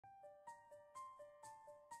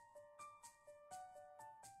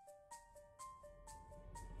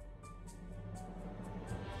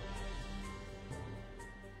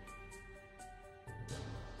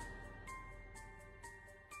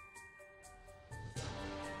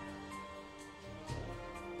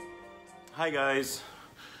Hi guys.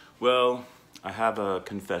 Well, I have a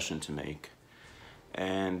confession to make,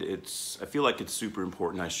 and I feel like it's super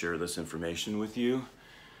important I share this information with you.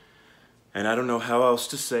 And I don't know how else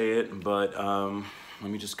to say it, but let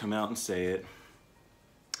me just come out and say it.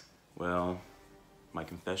 Well, my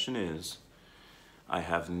confession is I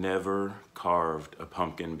have never carved a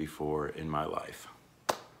pumpkin before in my life.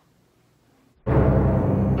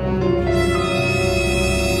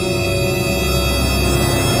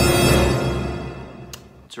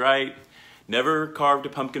 That's right. Never carved a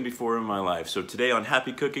pumpkin before in my life. So today on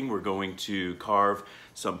Happy Cooking, we're going to carve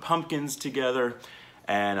some pumpkins together.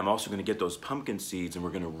 And I'm also gonna get those pumpkin seeds and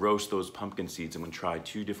we're gonna roast those pumpkin seeds. I'm gonna try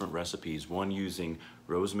two different recipes, one using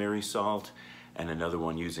rosemary salt and another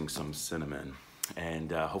one using some cinnamon.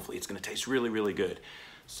 And hopefully it's gonna taste really, really good.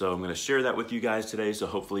 So I'm gonna share that with you guys today, so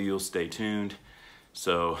hopefully you'll stay tuned.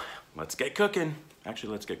 So let's get cooking.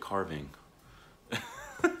 Actually, let's get carving.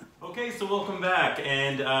 Okay, so welcome back,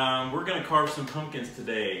 and we're gonna carve some pumpkins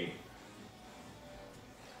today.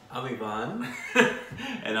 I'm Ivan.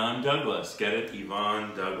 And I'm Douglas. Get it?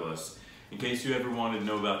 Ivan Douglas. In case you ever wanted to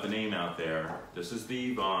know about the name out there, this is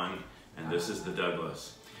the Ivan, and this is the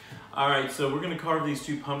Douglas. All right, so we're gonna carve these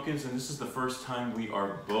two pumpkins, and this is the first time we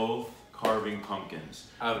are both carving pumpkins.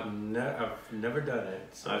 I've never done it.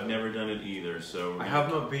 So. I've never done it either, so... I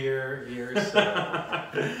have my beer here, so...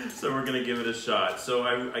 So we're gonna give it a shot. So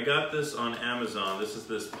I got this on Amazon. This is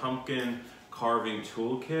this pumpkin carving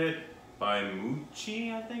toolkit by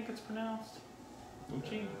Mucci, I think it's pronounced.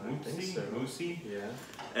 Mucci? Mucci? Yeah.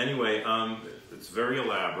 Anyway, it's very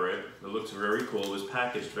elaborate. It looks very cool. It was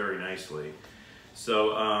packaged very nicely.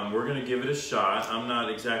 So we're gonna give it a shot. I'm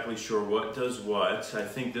not exactly sure what does what. I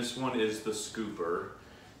think this one is the scooper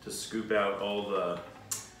to scoop out all the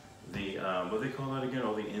what do they call that again?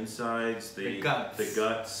 All the insides, the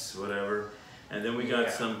guts, whatever. And then we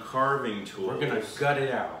got some carving tools. We're gonna gut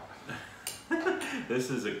it out. This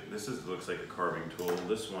looks like a carving tool.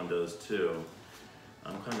 This one does too.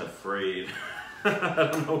 I'm kind of afraid. I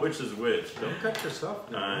don't know which is which. Don't cut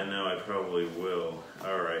yourself. I know, I probably will.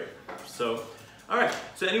 All right. All right,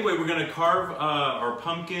 so anyway, we're gonna carve our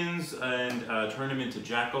pumpkins and turn them into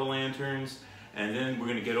jack-o'-lanterns, and then we're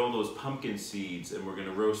gonna get all those pumpkin seeds and we're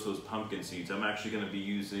gonna roast those pumpkin seeds. I'm actually gonna be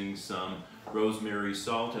using some rosemary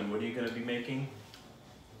salt, and what are you gonna be making?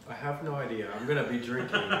 I have no idea. I'm gonna be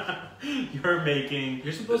drinking.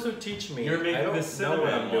 You're supposed to teach me. You're making the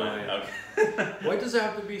cinnamon one. Okay. Why does it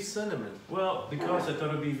have to be cinnamon? Well, because I thought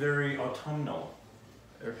it'd be very autumnal.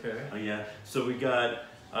 Okay. Oh yeah, so we got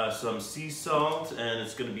some sea salt, and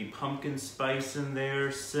it's going to be pumpkin spice in there,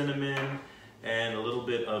 cinnamon, and a little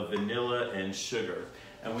bit of vanilla and sugar.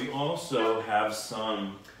 And we also have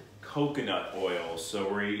some coconut oil.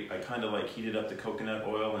 So I kind of like heated up the coconut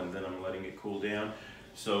oil and then I'm letting it cool down.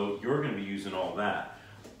 So you're going to be using all that.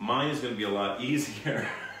 Mine is going to be a lot easier.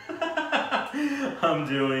 I'm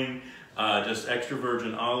doing just extra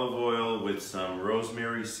virgin olive oil with some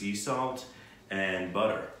rosemary, sea salt, and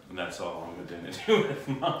butter. And that's all I'm going to do with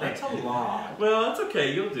mine. That's a lot. Well, that's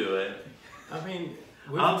okay. You'll do it. I mean,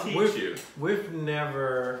 I'll teach you. We've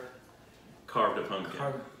never carved a pumpkin.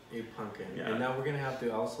 Yeah. And now we're going to have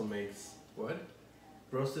to also make, what?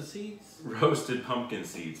 Roasted seeds? Roasted pumpkin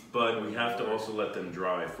seeds. But we have to also let them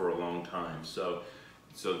dry for a long time. So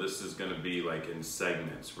this is going to be like in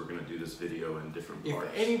segments. We're going to do this video in different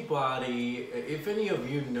parts. If any of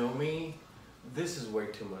you know me, this is way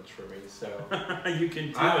too much for me, so... You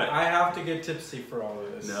can do it. I have to get tipsy for all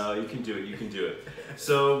of this. No, you can do it, you can do it.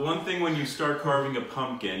 So one thing when you start carving a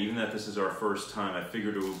pumpkin, even that this is our first time, I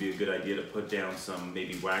figured it would be a good idea to put down some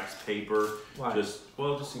maybe wax paper. Why? Just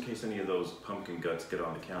in case any of those pumpkin guts get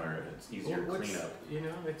on the counter, it's easier to clean up. You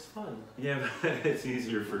know, it's fun. Yeah, it's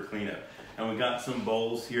easier for cleanup. And we got some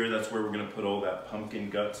bowls here, that's where we're gonna put all that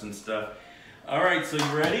pumpkin guts and stuff. All right, so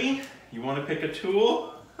you ready? You wanna pick a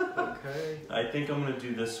tool? Okay. I think I'm gonna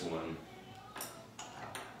do this one.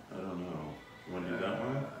 I don't know. You wanna do that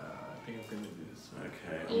one? I think I'm gonna do this one.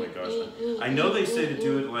 Okay. Oh my gosh. I know they say to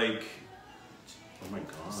do it like. Oh my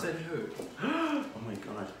god. Said who? Oh my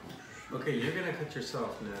god. Okay, you're gonna cut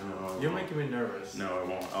yourself now. No, you're making me nervous. No, I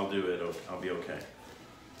won't. I'll do it. I'll be okay.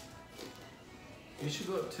 You should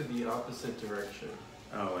go to the opposite direction.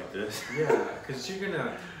 Oh, like this? Yeah, because you're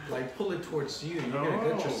gonna like pull it towards you. You're gonna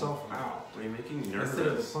cut yourself out. Are you making me nervous? Instead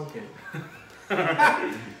of the pumpkin.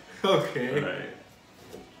 Okay. All right.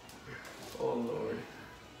 Oh Lord.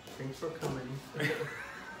 Thanks for coming.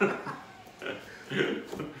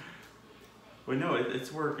 Well, no,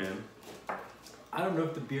 it's working. I don't know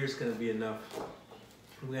if the beer's gonna be enough.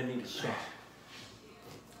 We're gonna need a shot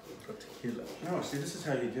of tequila. No, see, this is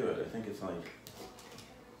how you do it. I think it's like.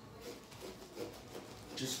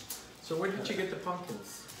 just. So where did you get the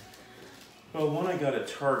pumpkins? Well, one I got at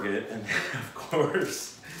Target, and of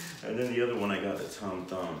course, and then the other one I got at Tom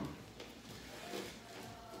Thumb.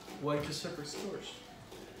 Why two separate stores?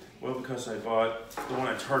 Well, because I bought the one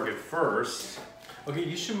at Target first. Okay,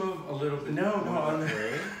 you should move a little bit. No, more on the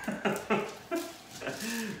way.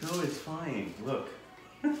 No, it's fine. Look.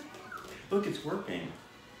 Look, it's working.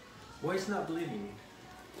 Why it's not bleeding?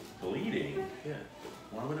 Bleeding? Yeah,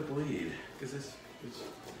 Why would it bleed? because it's.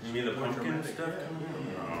 You mean the more pumpkin dramatic. stuff?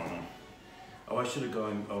 Yeah. Oh, I should have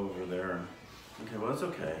gone over there. Okay, well, it's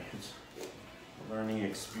okay. It's a learning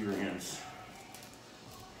experience.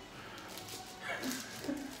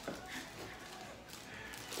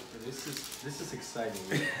 This is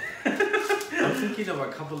exciting. I'm thinking of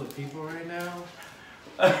a couple of people right now.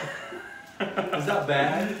 Is that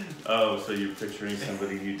bad? Oh, so you're picturing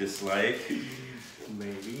somebody you dislike?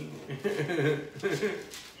 Maybe.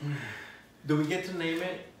 Do we get to name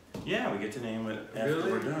it? Yeah, we get to name it after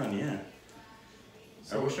Really? we're done, yeah. I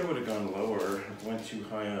So, wish I would have gone lower. It went too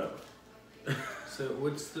high up. so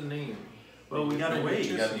what's the name? Well, we gotta Name wait. it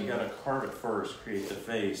You yourself. gotta carve it first, create the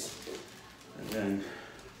face. And then...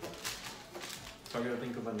 So I gotta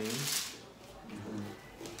think of a name.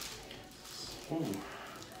 Ooh.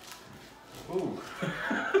 Ooh.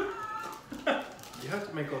 You have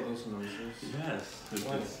to make all those noises. Yes.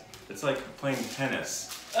 Why? It's like playing tennis.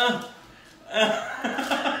 Why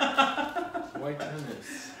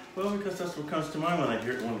tennis? Well, because that's what comes to mind when I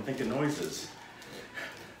think of noises.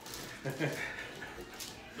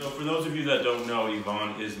 So for those of you that don't know,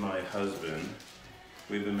 Yvonne is my husband.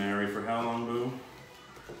 We've been married for how long, Boo?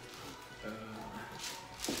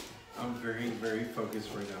 I'm very, very focused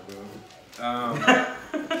right now, bro.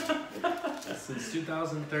 Since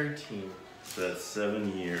 2013. So that's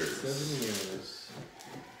 7 years. 7 years.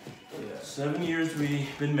 Yeah. 7 years we've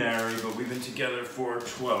been married, but we've been together for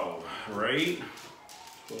 12, right?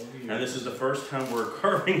 12 years. And this is the first time we're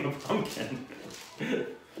carving a pumpkin.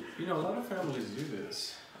 You know, a lot of families do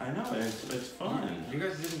this. I know, it's fun. You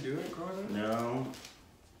guys didn't do it growing up? No.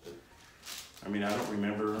 I mean, I don't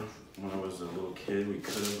remember when I was a little kid. We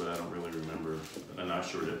could have, but I don't really remember. And I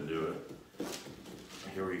sure didn't do it.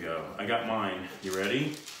 Here we go. I got mine. You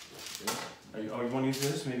ready? Yeah. Oh, you want to use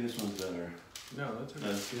this? Maybe this one's better. No, that's okay.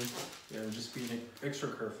 That's good. Yeah, I'm just being extra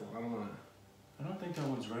careful. I don't want to. I don't think that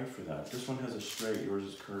one's right for that. This one has a straight. Yours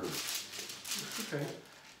is curved. It's okay.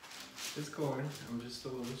 It's going. I'm just a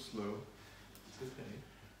little slow. It's okay.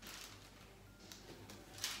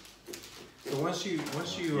 So once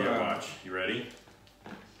you Yeah, watch. You ready?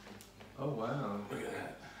 Oh wow. Look at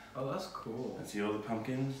that. Oh, that's cool. And see all the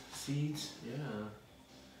pumpkin seeds? Yeah.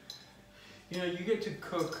 You know, you get to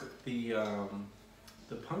cook the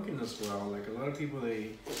pumpkin as well. Like a lot of people,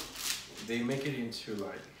 they make it into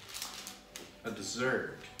like a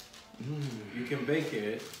dessert. You can bake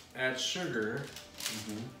it, add sugar.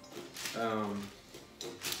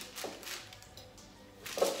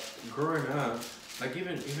 Growing up, like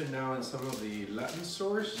even now in some of the Latin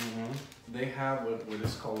stores, they have what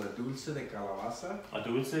is called a dulce de calabaza. A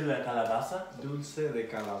dulce de calabaza? Dulce de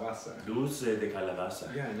calabaza. Dulce de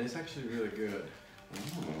calabaza. Yeah, and it's actually really good.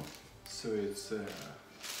 Oh. So it's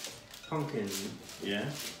pumpkin Yeah?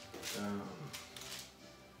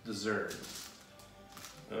 dessert.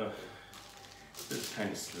 Ugh. This is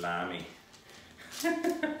kind of slimy.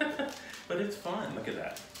 But it's fun. Look at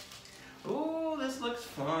that. Oh, this looks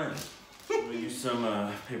fun. We'll use some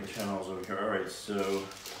paper towels over here. All right, so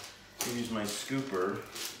I'll use my scooper.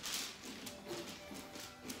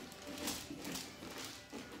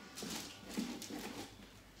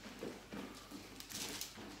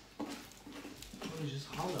 Oh, it's just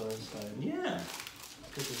hollow inside. Yeah,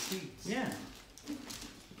 Look at the seeds. yeah.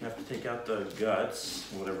 You have to take out the guts,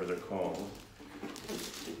 whatever they're called.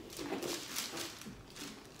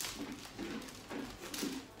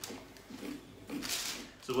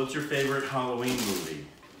 So what's your favorite Halloween movie?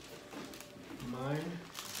 Mine.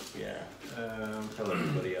 Yeah. Tell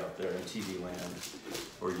everybody out there in TV land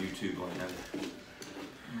or YouTube land.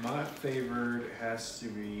 My favorite has to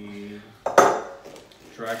be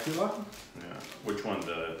Dracula. Yeah. Which one?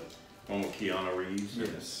 The one with Keanu Reeves? and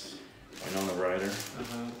Yes. Winona Ryder?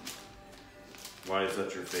 Uh-huh. Why is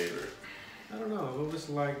that your favorite? I don't know. I've always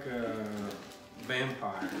like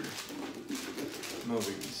vampire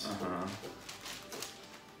movies. Uh-huh.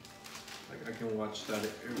 Like I can watch that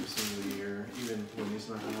every single year, even when it's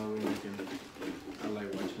not Halloween. I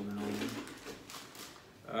like watching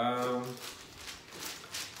that one.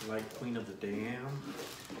 Like Queen of the Dam.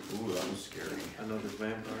 Ooh, that was scary. Another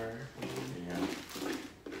vampire. Yeah.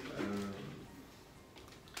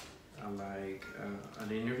 I like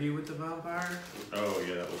An Interview with the Vampire. Oh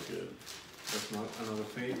yeah, that was good. That's not another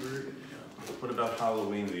favorite. Yeah. What about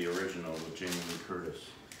Halloween, the original with Jamie Lee Curtis?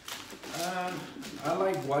 I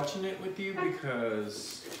like watching it with you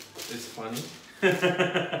because it's funny.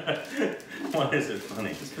 Why is it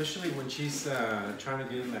funny? Especially when she's trying to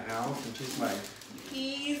get in the house and she's like,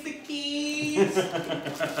 keys, the keys.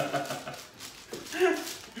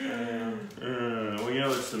 Well, you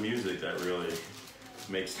know, it's the music that really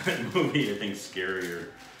makes that movie, I think, scarier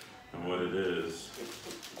than what it is.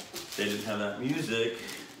 If they didn't have that music,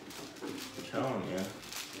 I'm telling you.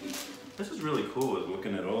 This is really cool, is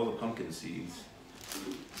looking at all the pumpkin seeds.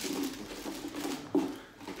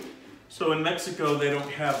 So in Mexico, they don't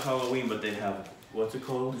have Halloween, but they have, what's it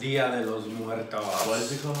called? Dia de los Muertos. What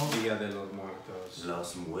is it called? Dia de los Muertos.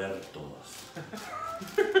 Los Muertos.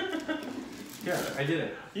 Yeah, I did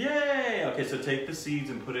it. Yay! Okay, so take the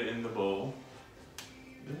seeds and put it in the bowl.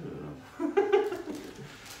 Ew.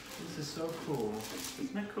 This is so cool.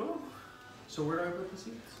 Isn't that cool? So where do I put the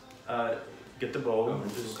seeds? Get the bowl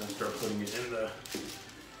and just start putting it in the...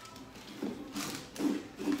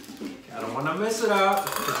 I don't want to mess it up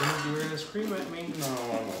because then you're going to scream at me. No,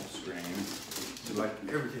 I won't scream. You like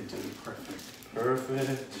everything to be perfect.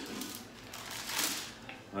 Perfect.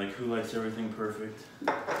 Like, who likes everything perfect?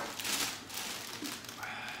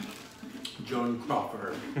 Joan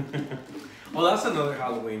Crawford. Well, that's another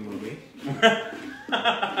Halloween movie.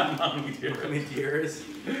 Mommy Dearest. Mommy Dearest.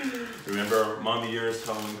 Remember Mommy Dearest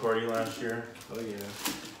Halloween party last year? Oh, yeah.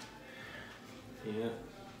 Yeah.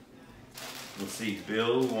 Let's see,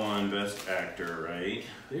 Bill won Best Actor, right?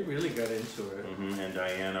 They really got into it. And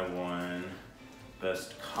Diana won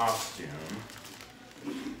Best Costume, I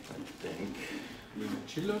think. Yeah,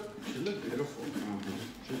 she looked beautiful.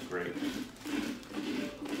 She's great.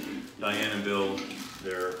 Diane and Bill,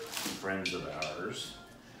 they're friends of ours.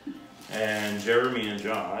 And Jeremy and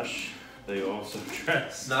Josh, they also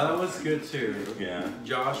dressed. That was good too. Yeah.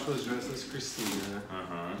 Josh was dressed as Christina.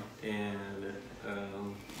 And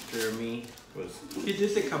Jeremy he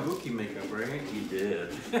did the kabuki makeup, right? He did.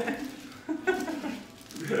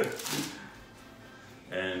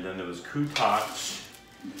 And then there was Kutach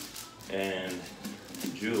and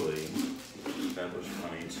Julie. That was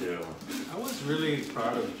funny too. I was really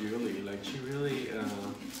proud of Julie. Like she really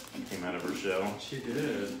Came out of her shell. she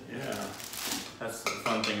did. Yeah. That's the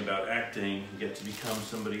fun thing about acting. You get to become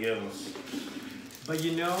somebody else. But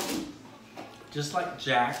you know, just like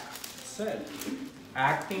Jack said,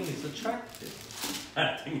 acting is attractive.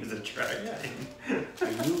 Acting is attractive.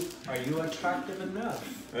 Are you attractive enough?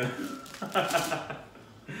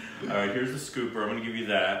 All right, here's the scooper. I'm gonna give you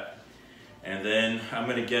that. And then I'm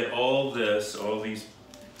gonna get all these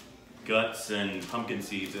guts and pumpkin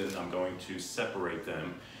seeds, and I'm going to separate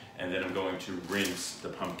them. And then I'm going to rinse the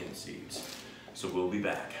pumpkin seeds. So we'll be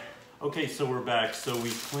back. Okay, so we're back. So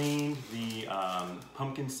we cleaned the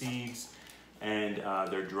pumpkin seeds, and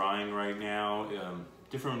they're drying right now.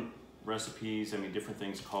 Different recipes, I mean, different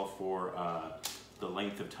things call for the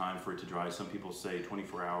length of time for it to dry. Some people say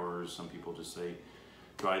 24 hours, some people just say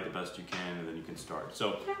dry it the best you can and then you can start.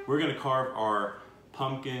 So we're gonna carve our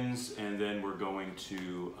pumpkins and then we're going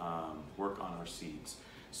to work on our seeds.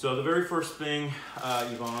 So the very first thing,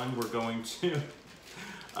 Yvonne, we're going to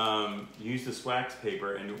use this wax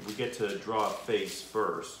paper and we get to draw a face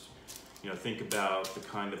first. You know, think about the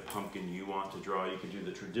kind of pumpkin you want to draw. You can do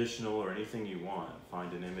the traditional or anything you want.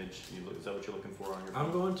 Find an image. Is that what you're looking for on your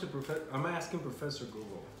phone? I'm asking Professor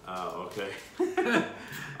Google. Oh, okay.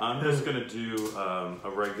 I'm just gonna do a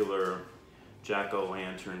regular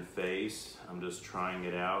jack-o'-lantern face. I'm just trying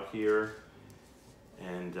it out here.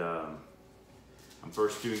 And I'm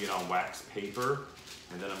first doing it on wax paper.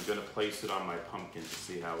 And then I'm gonna place it on my pumpkin to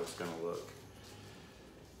see how it's gonna look.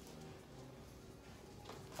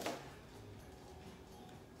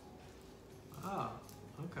 Ah,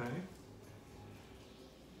 okay.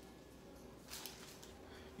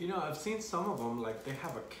 You know, I've seen some of them, like they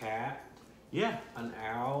have a cat, Yeah. an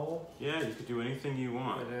owl. Yeah, you could do anything you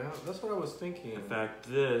want. Yeah, that's what I was thinking. In fact,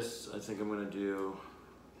 this, I think I'm gonna do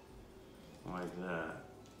like that.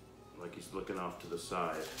 Like he's looking off to the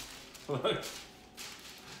side. Look.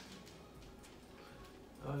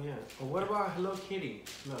 Oh yeah. Well, what about Hello Kitty?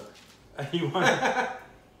 Look. You want?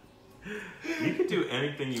 You could do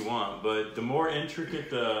anything you want, but the more intricate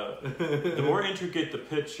the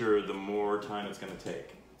picture, the more time it's gonna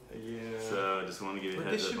take. Yeah. So I just want to give you a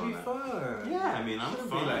But heads this up should on be that. fun. Yeah, I mean I'm Shouldn't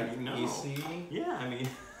fun. be like No. easy. Yeah, I mean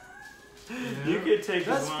Yeah. you could take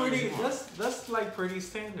That's as long pretty. as you want. That's like pretty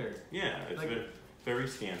standard. Yeah, it's like- very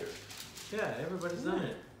standard. Yeah, everybody's done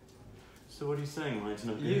it. So what are you saying? Mine's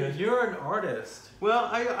no good? You're an artist. Well,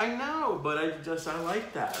 I know, but I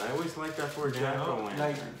like that. I always like that for a jack-o'-lantern.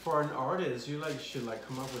 Like for an artist, you like should like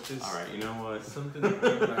come up with this. All right, you know what? Something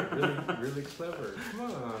like really clever. Come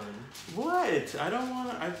on. What? I don't want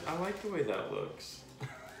to. I like the way that looks.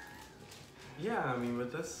 Yeah, I mean,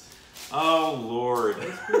 but that's. Oh Lord.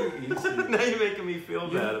 That's pretty easy. Now you're making me feel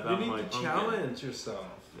bad about my You need to challenge yourself.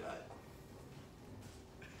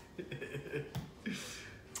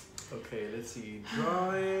 Okay, let's see.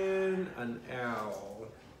 Drawing an owl.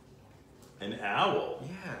 An owl?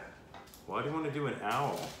 Yeah. Why do you want to do an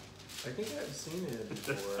owl? I think I've seen it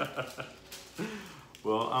before.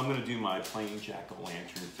 Well, I'm going to do my plain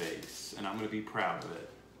jack-o'-lantern face, and I'm going to be proud of it.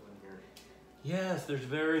 Yes, there's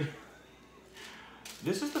very...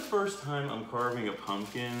 This is the first time I'm carving a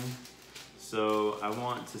pumpkin, so I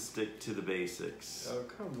want to stick to the basics. Oh,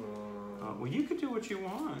 come on. Well, you could do what you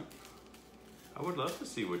want. I would love to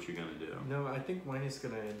see what you're gonna do. No, I think mine is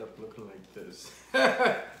gonna end up looking like this.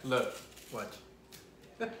 Look, watch.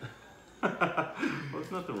 Well,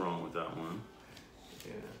 there's nothing wrong with that one.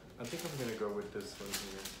 Yeah, I think I'm gonna go with this one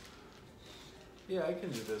here. Yeah, I can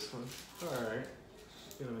do this one. Alright.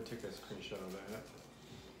 I'm gonna take a screenshot of that.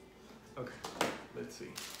 Okay, let's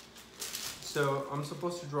see. So, I'm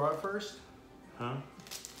supposed to draw it first? Huh?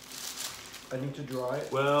 I need to draw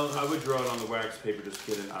it? Well, I would draw it on the wax paper just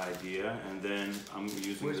to get an idea, and then I'm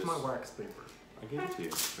using Where's this. my wax paper? I gave it to you,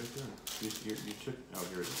 right there. You took, oh,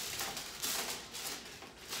 here it is.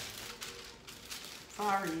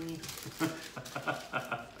 Sorry.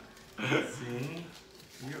 See?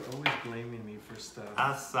 You're always blaming me for stuff.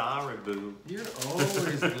 I'm sorry, boo. You're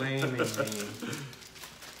always blaming me.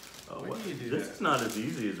 Oh, Why do you do this that? is not as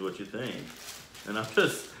easy as what you think. And I'm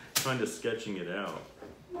just kind of sketching it out.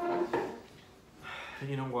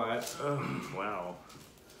 You know what? Wow.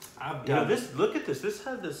 I've You know, done this, look at this. This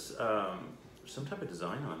had this, some type of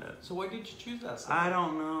design on it. So why did you choose that side? I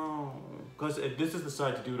don't know. Because this is the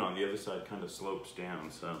side to do it on. The other side kind of slopes down,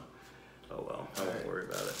 so. Oh well, I won't worry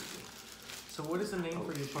about it. So what is the name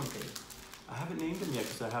for your pumpkin? I haven't named him yet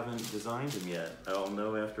because I haven't designed him yet. I'll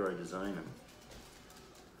know after I design him.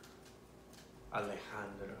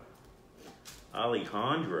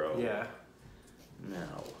 Alejandro? Yeah.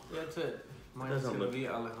 No. Yeah, that's it. Mine is Doesn't gonna look- be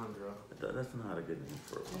Alejandro. That's not a good name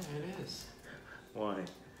for a pumpkin. Yeah, it is. Why?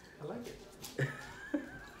 I like it.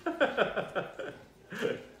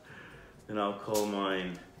 And I'll call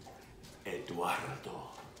mine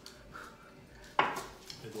Eduardo.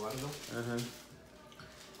 Eduardo? Uh-huh.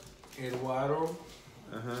 Eduardo?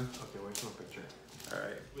 Uh-huh. Okay, where's my picture?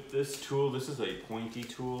 Alright. With this tool, this is a pointy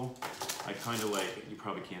tool. I kind of like, you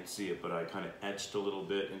probably can't see it, but I kind of etched a little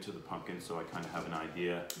bit into the pumpkin so I kind of have an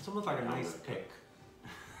idea. It's almost like a nice pick.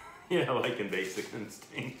 Yeah, like in Basic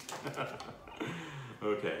Instinct.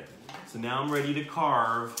 Okay, so now I'm ready to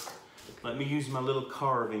carve. Let me use my little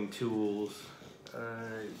carving tools.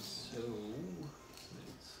 Alright, so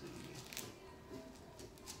let's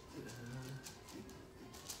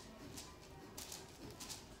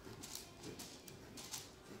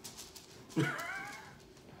see.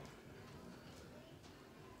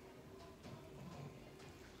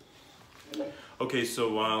 Okay,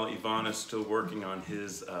 so while Ivan is still working on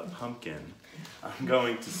his pumpkin, I'm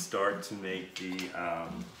going to start to make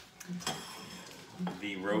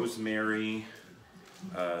the rosemary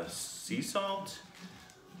sea salt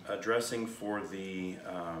dressing for the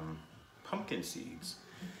pumpkin seeds.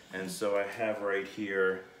 And so I have right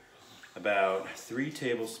here about 3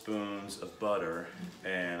 tablespoons of butter,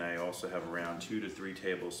 and I also have around 2 to 3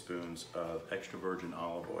 tablespoons of extra virgin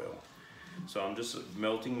olive oil. So I'm just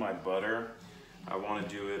melting my butter. I want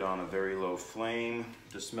to do it on a very low flame.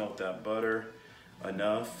 Just melt that butter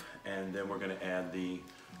enough, and then we're going to add the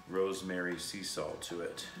rosemary sea salt to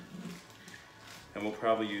it. And we'll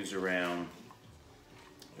probably use around,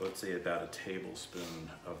 let's say about a tablespoon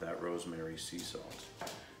of that rosemary sea salt.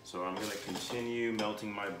 So I'm going to continue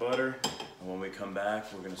melting my butter, and when we come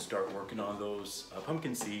back, we're going to start working on those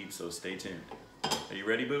pumpkin seeds, so stay tuned. Are you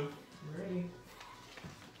ready, Boo? I'm ready.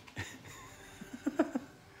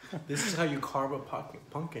 This is how you carve a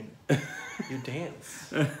pumpkin. You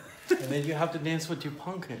dance. And then you have to dance with your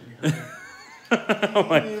pumpkin. Oh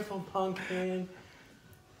my. Beautiful pumpkin.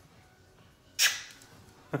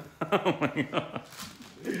 Oh my God.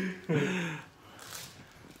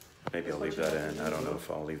 Maybe I'll leave that in. I don't know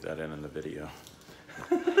if I'll leave that in the video.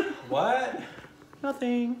 What?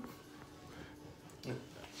 Nothing.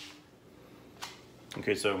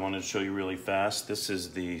 Okay, so I wanted to show you really fast. This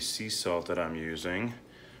is the sea salt that I'm using,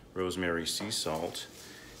 rosemary sea salt,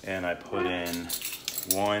 and I put in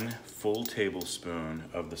 1 full tablespoon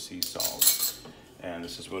of the sea salt. And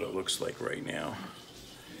this is what it looks like right now.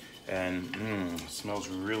 And it smells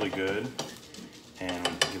really good. And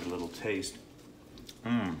give it a little taste.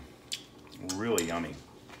 Really yummy.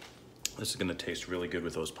 This is gonna taste really good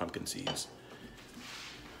with those pumpkin seeds.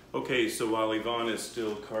 Okay, so while Yvonne is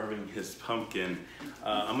still carving his pumpkin,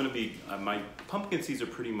 my pumpkin seeds are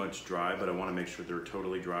pretty much dry, but I wanna make sure they're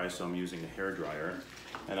totally dry, so I'm using a hair dryer.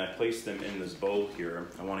 And I place them in this bowl here.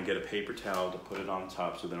 I wanna get a paper towel to put it on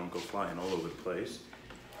top so they don't go flying all over the place.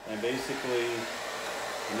 And basically,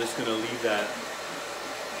 I'm just gonna leave that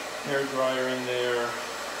hair dryer in there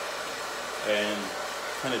and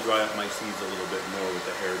kind of dry up my seeds a little bit more with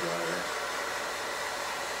the hair dryer.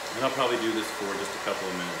 And I'll probably do this for just a couple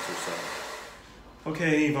of minutes or so.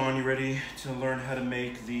 Okay, Yvonne, you ready to learn how to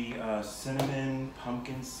make the cinnamon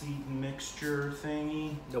pumpkin seed mixture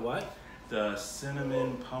thingy? The what? The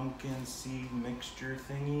cinnamon pumpkin seed mixture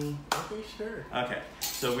thingy. Okay, sure. Okay,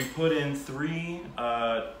 so we put in 3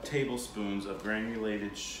 tablespoons of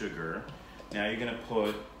granulated sugar. Now you're gonna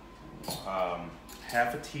put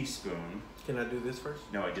half a teaspoon. Can I do this first?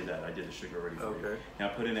 No, I did that. I did the sugar already for you. Okay. Now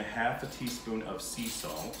put in a half a teaspoon of sea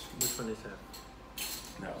salt. Which one is that?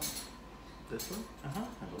 No. This one?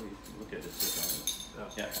 I believe. Look at it. Oh.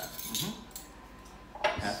 Yeah, half.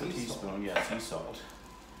 Half a Sea teaspoon. salt. Yeah, sea salt.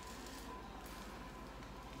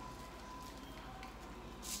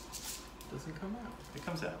 Doesn't come out. It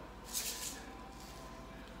comes out.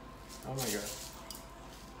 Oh my god.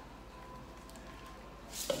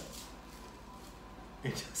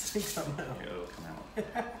 It doesn't come out. Okay, it'll come out.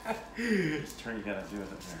 Just turn. You gotta do it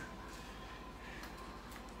up there.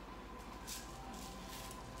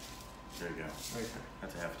 There you go. Okay.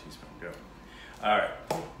 That's a half a teaspoon. Go. All right.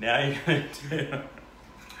 Now you're gonna do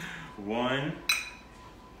 1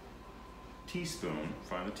 teaspoon.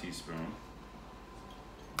 Find the teaspoon.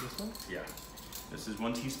 This one? Yeah. This is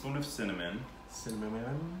 1 teaspoon of cinnamon.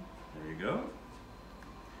 Cinnamon. There you go.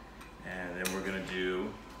 And then we're gonna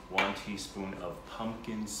do 1 teaspoon of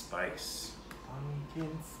pumpkin spice.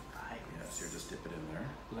 Pumpkin spice. Yes, here, just dip it in there.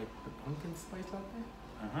 Like the pumpkin spice out there?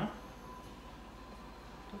 Uh-huh.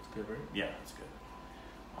 That's good, right? Yeah, that's good.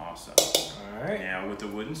 Awesome. Alright. Now with the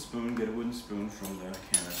wooden spoon, get a wooden spoon from the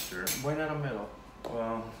canister. Why not a metal?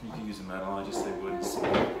 Well, you can use a metal, I just say wooden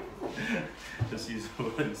spoon. Just use a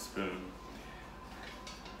wooden spoon.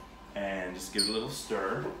 And just give it a little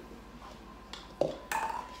stir. Like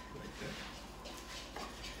that.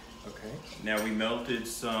 Okay. Now we melted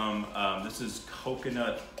some, this is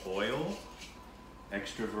coconut oil.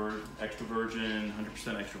 Extra virgin,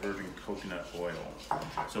 100% extra virgin coconut oil.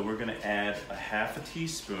 So we're gonna add a half a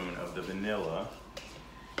teaspoon of the vanilla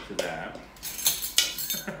to that.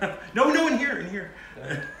 No, in here.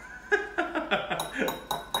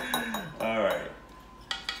 All right.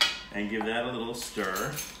 And give that a little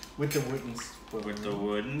stir. With the wooden spoon. With the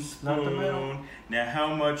wooden spoon. Not the metal. Now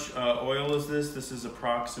how much oil is this? This is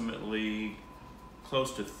approximately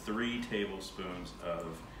close to 3 tablespoons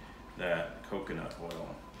of that coconut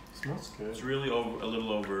oil. Smells good. It's really a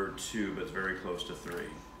little over 2, but it's very close to 3.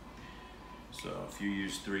 So if you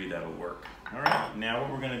use 3, that'll work. All right, now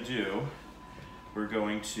what we're gonna do, we're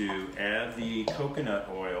going to add the coconut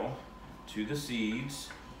oil to the seeds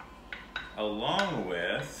along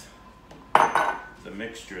with the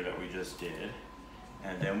mixture that we just did.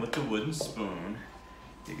 And then with the wooden spoon,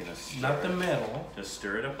 you're gonna stir Not the metal. Just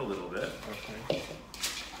stir it up a little bit. Okay.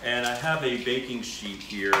 And I have a baking sheet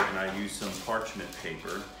here, and I use some parchment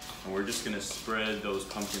paper. And we're just gonna spread those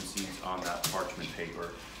pumpkin seeds on that parchment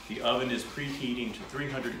paper. The oven is preheating to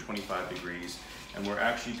 325 degrees, and we're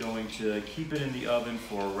actually going to keep it in the oven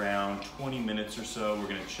for around 20 minutes or so. We're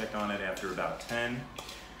gonna check on it after about 10.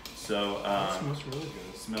 So, That smells really good.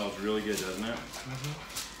 it smells really good, doesn't it?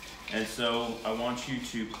 Mm-hmm. And so I want you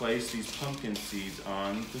to place these pumpkin seeds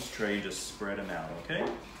on this tray and just spread them out, okay?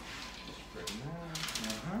 Spread them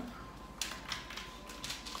out.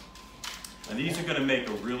 And these are gonna make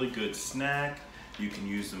a really good snack. You can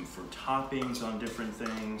use them for toppings on different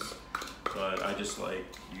things, but I just like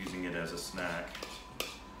using it as a snack.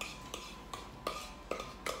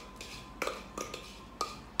 Good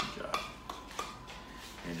job.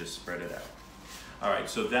 And just spread it out. All right,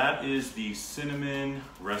 so that is the cinnamon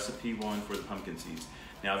recipe one for the pumpkin seeds.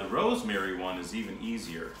 Now the rosemary one is even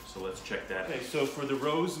easier, so let's check that. Okay, so for the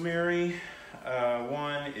rosemary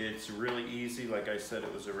one, it's really easy. Like I said,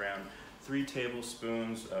 it was around 3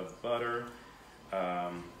 tablespoons of butter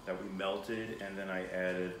that we melted, and then I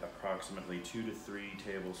added approximately 2 to 3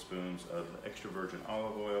 tablespoons of extra virgin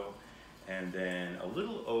olive oil, and then a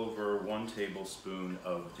little over 1 tablespoon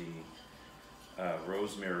of the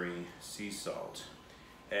rosemary sea salt.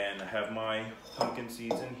 And I have my pumpkin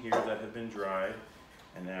seeds in here that have been dried,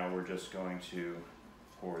 And now we're just going to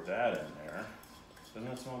pour that in there. Doesn't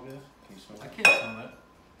that smell good? Can you smell it? I can't smell it.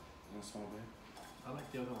 Doesn't it smell good? I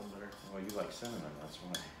like the other one better. Well, you like cinnamon, that's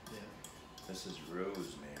why. Yeah. This is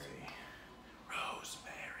rosemary.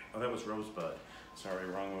 Rosemary. Oh, that was rosebud. Sorry,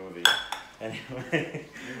 wrong movie. Anyway.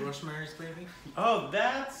 Rosemary's Baby? Oh,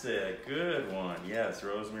 that's it. Good one. Yes,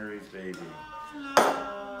 Rosemary's Baby.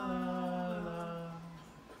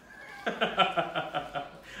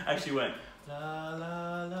 Actually went la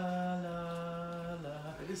la la la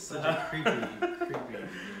la. It is such a creepy movie.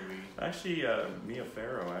 Actually, Mia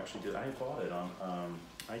Farrow actually did. I bought it on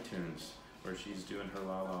iTunes where she's doing her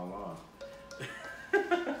la la la.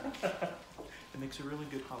 It makes a really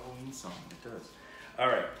good Halloween song. It does. All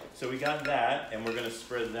right, so we got that, and we're gonna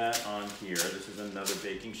spread that on here. This is another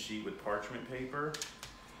baking sheet with parchment paper,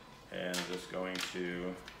 and I'm just going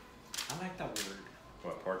to. I like that word.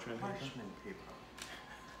 What, parchment paper? Parchment paper.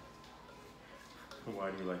 Why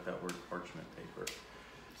do you like that word, parchment paper?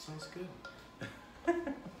 Sounds good.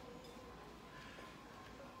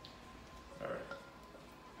 All right.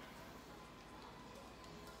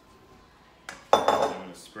 I'm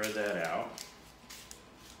going to spread that out.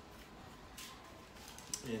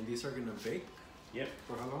 And these are gonna bake? Yep.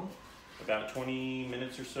 For how long? About 20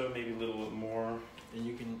 minutes or so, maybe a little bit more. And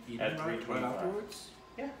you can eat At them right 325. afterwards?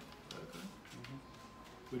 Yeah. Okay.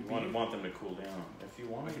 You Would want them to cool down. If you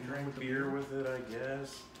want I to can drink have the beer beer. with it, I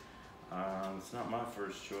guess. It's not my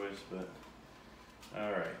first choice, but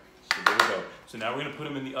all right. So there we go. So now we're gonna put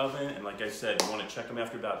them in the oven, and like I said, you want to check them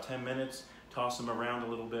after about 10 minutes, toss them around a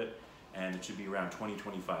little bit, and it should be around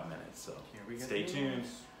 20-25 minutes. So Here we go. stay tuned.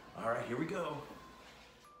 All right, here we go.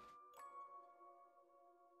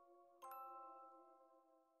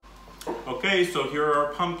 Okay, so here are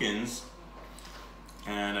our pumpkins,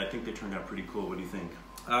 and I think they turned out pretty cool. What do you think?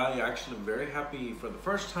 I actually am very happy for the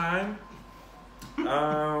first time.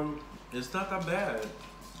 It's not that bad.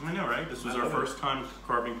 I know, right? This was I our love first time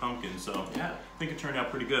carving pumpkins, so Yeah. I think it turned out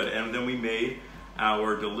pretty good. And then we made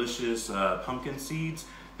our delicious pumpkin seeds.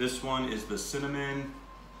 This one is the cinnamon,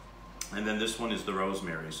 and then this one is the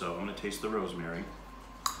rosemary. So I'm gonna taste the rosemary.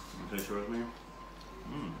 You taste the rosemary?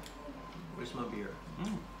 Mmm, Where's my beer?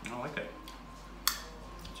 I like it.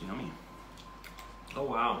 It's yummy. Oh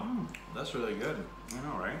wow, that's really good. I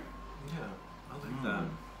know, right? Yeah, I like that.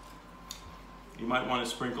 You might want to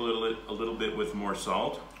sprinkle it a little bit with more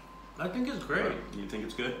salt. I think it's great. You think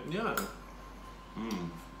it's good? Yeah, Mm.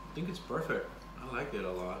 I think it's perfect. I like it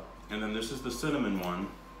a lot. And then this is the cinnamon one.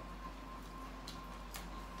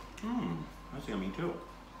 That's yummy too.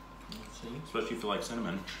 See? Especially if you like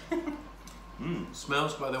cinnamon.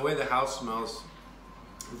 Smells, by the way, the house smells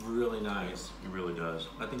really nice. It really does.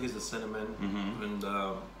 I think it's the cinnamon and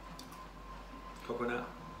coconut.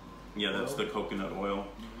 Yeah, that's oil. the coconut oil.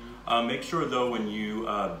 Make sure though when you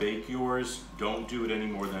bake yours, don't do it any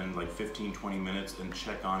more than like 15-20 minutes, and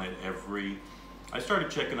check on it I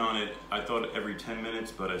started checking on it, I thought every 10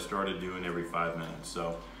 minutes, but I started doing every 5 minutes.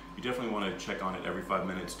 So you definitely want to check on it every 5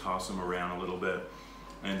 minutes, toss them around a little bit,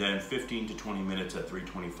 and then 15 to 20 minutes at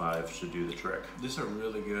 325 should do the trick. These are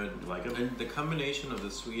really good. You like 'em? And the combination of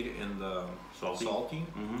the sweet and the salty,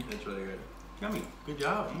 it's really good. Yummy. Good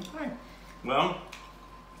job. Okay. Well,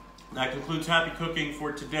 that concludes Happy Cooking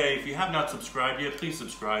for today. If you have not subscribed yet, please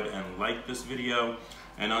subscribe and like this video.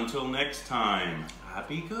 And until next time,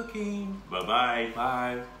 Happy cooking. bye-bye.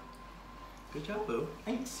 Bye. Good job, Boo.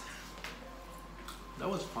 Thanks. That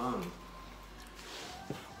was fun.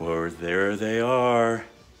 Well, there they are,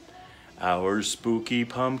 our spooky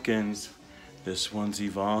pumpkins. This one's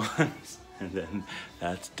Yvonne's, and then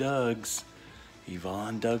that's Doug's.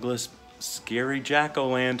 Yvonne Douglas, scary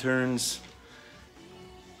jack-o'-lanterns.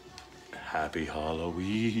 Happy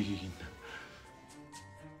Halloween.